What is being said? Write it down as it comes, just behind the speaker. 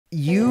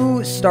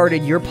You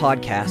started your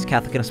podcast,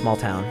 Catholic in a Small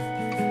Town,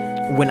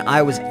 when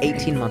I was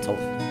 18 months old.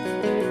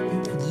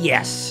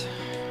 Yes.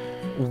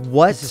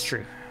 This is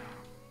true.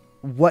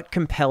 What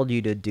compelled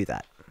you to do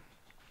that?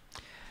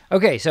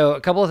 Okay, so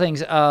a couple of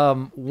things.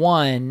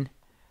 One,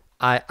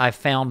 I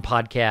found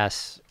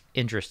podcasts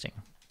interesting,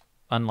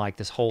 unlike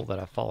this hole that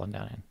I've fallen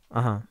down in.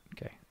 Uh-huh.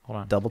 Okay, hold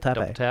on. Double tap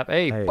A. Tap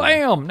A. There you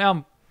Bam!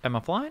 Now, am I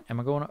flying? Am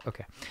I going up?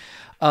 Okay.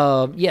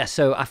 Yeah,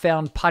 so I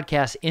found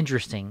podcasts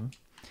interesting.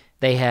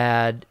 They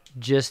had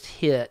just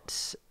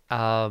hit,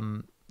 what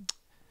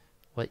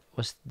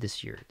was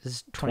this year? This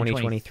is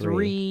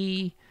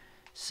 2023.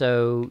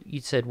 So you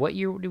said, what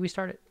year did we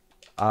start it?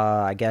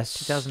 I guess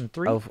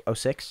 2003?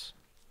 06.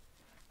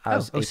 I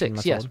was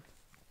 06, yes. Old.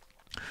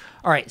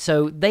 All right,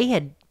 so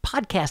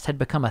podcast had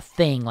become a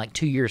thing like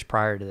 2 years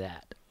prior to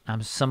that.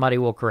 Somebody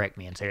will correct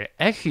me and say,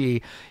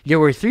 actually, there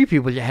were 3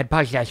 people that had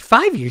podcasts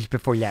 5 years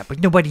before that, but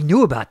nobody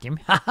knew about them.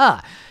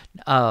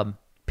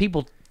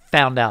 People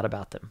found out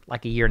about them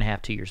like a year and a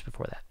half, 2 years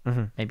before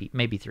that,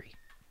 maybe 3.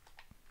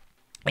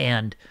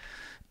 And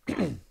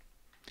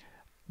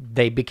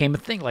they became a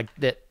thing like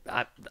that.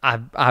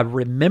 I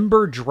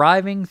remember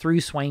driving through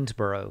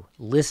Swainsboro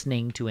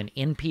listening to an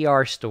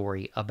NPR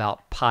story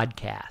about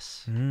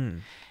podcasts.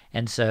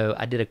 And so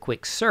I did a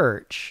quick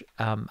search.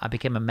 I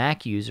became a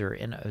Mac user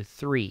in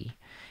 2003.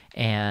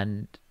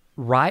 And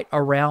right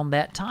around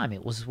that time,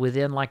 it was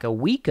within like a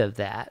week of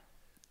that,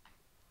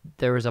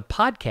 there was a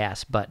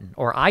podcast button,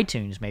 or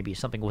iTunes maybe,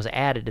 something was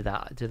added to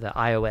the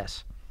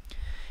iOS.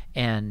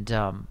 And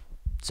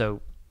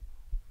so,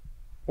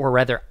 or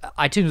rather,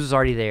 iTunes was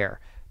already there,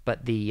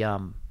 but the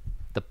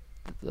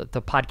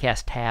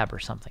podcast tab or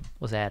something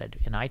was added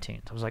in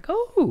iTunes. I was like,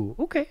 oh,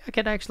 okay, I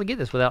can actually get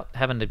this without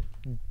having to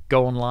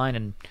go online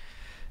and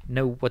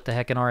know what the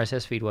heck an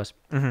RSS feed was.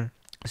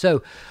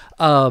 So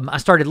I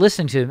started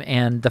listening to them,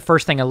 and the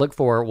first thing I looked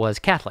for was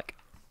Catholic.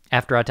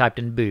 After I typed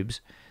in boobs,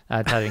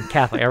 I typed in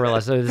Catholic. I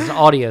realized this is an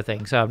audio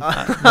thing, so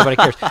nobody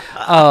cares.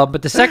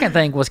 But the second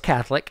thing was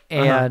Catholic,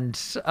 and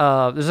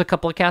there's a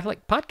couple of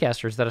Catholic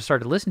podcasters that I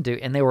started listening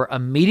to, and they were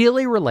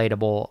immediately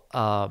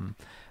relatable,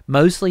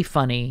 mostly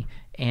funny,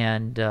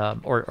 and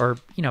or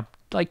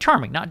like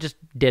charming, not just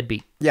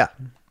deadbeat. Yeah.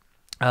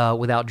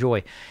 Without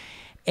joy.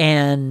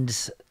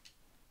 And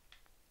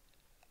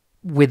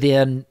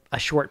within a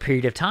short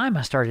period of time,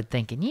 I started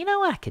thinking,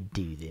 I could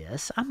do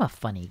this. I'm a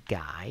funny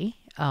guy.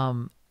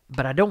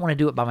 But I don't want to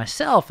do it by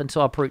myself. And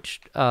so I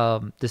approached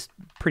this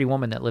pretty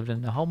woman that lived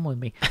in the home with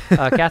me,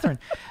 Catherine,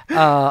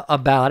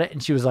 about it.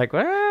 And she was like,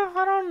 well,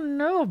 I don't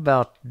know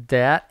about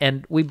that.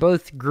 And we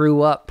both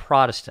grew up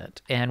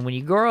Protestant. And when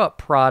you grow up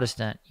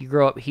Protestant, you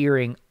grow up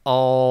hearing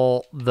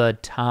all the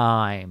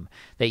time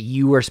that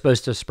you are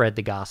supposed to spread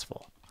the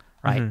gospel,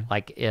 right?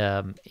 Like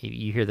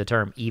you hear the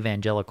term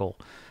evangelical,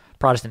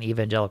 Protestant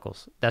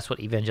evangelicals. That's what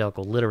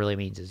evangelical literally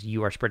means, is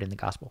you are spreading the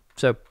gospel.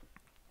 So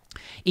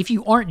if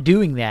you aren't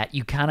doing that,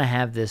 you kind of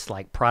have this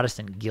like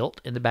Protestant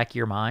guilt in the back of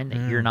your mind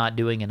that you're not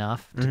doing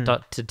enough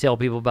to tell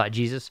people about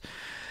Jesus.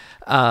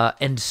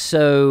 And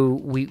so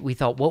we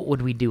thought, what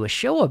would we do a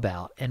show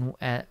about? And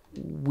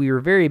we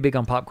were very big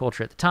on pop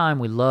culture at the time.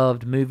 We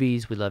loved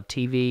movies. We loved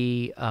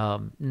TV.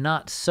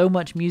 Not so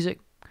much music,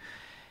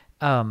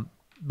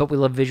 but we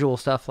loved visual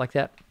stuff like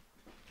that.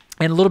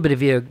 And a little bit of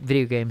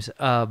video games.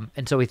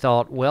 And so we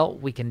thought, well,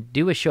 we can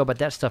do a show about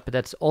that stuff, but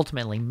that's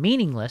ultimately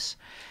meaningless.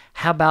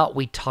 How about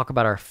we talk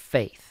about our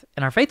faith?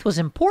 And our faith was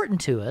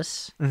important to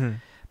us,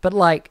 but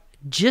like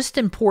just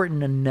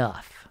important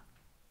enough.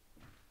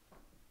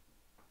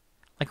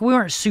 Like we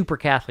weren't super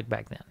Catholic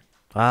back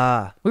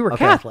then. We were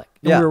Catholic.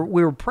 Yeah.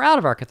 We were proud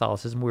of our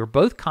Catholicism. We were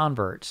both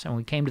converts, and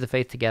we came to the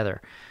faith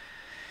together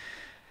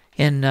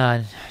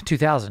in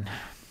 2000.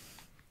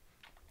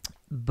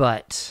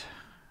 But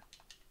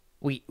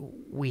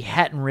we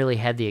hadn't really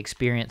had the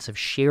experience of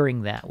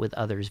sharing that with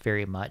others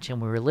very much.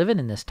 And we were living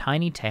in this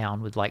tiny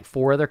town with like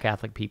 4 other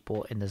Catholic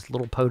people in this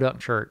little podunk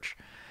church.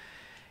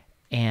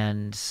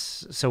 And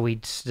so we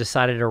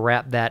decided to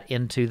wrap that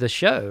into the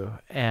show.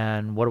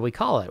 And what do we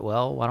call it?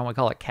 Well, why don't we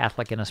call it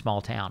Catholic in a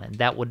Small Town? And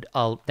that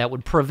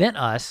would prevent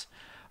us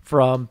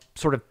from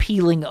sort of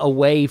peeling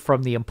away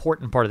from the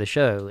important part of the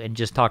show and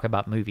just talk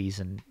about movies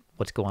and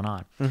what's going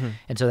on.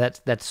 And so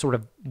that's sort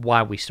of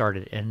why we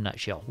started in a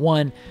nutshell.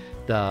 One,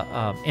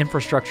 the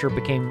infrastructure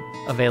became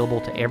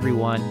available to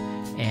everyone,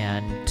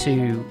 and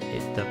 2,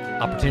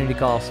 the opportunity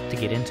costs to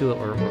get into it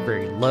were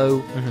very low,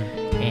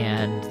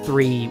 and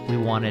 3, we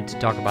wanted to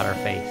talk about our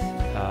faith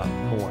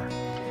more,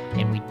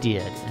 and we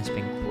did, and it's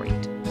been great.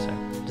 So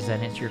does that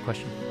answer your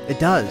question? It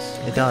does.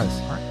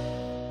 All right.